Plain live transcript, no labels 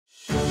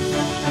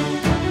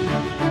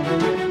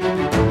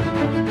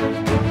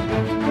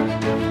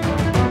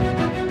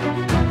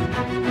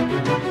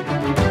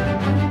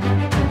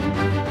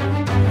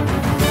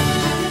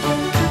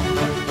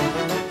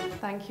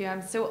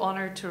so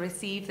honoured to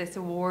receive this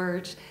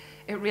award.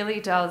 It really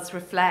does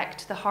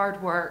reflect the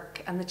hard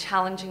work and the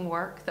challenging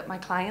work that my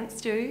clients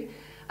do.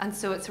 And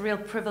so it's a real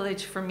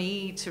privilege for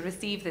me to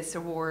receive this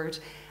award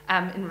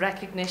in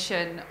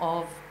recognition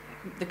of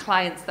the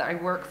clients that I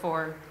work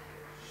for.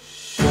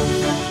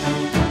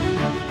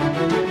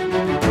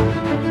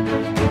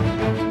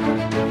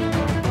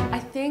 I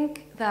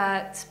think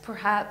that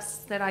perhaps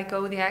that I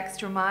go the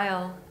extra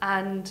mile,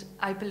 and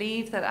I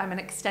believe that I'm an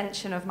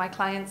extension of my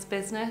client's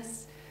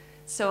business.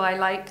 So I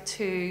like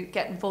to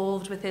get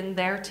involved within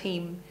their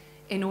team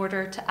in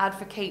order to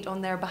advocate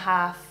on their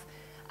behalf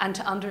and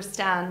to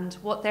understand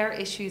what their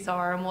issues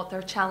are and what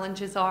their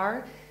challenges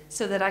are,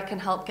 so that I can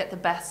help get the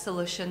best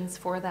solutions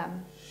for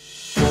them.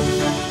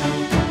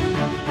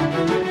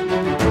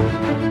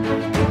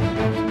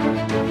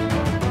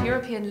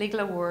 European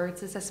Legal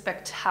Awards is a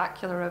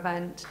spectacular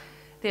event.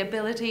 The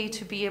ability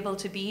to be able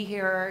to be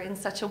here in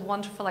such a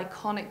wonderful,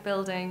 iconic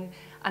building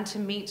and to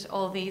meet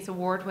all these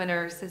award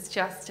winners is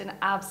just an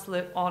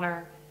absolute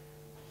honour.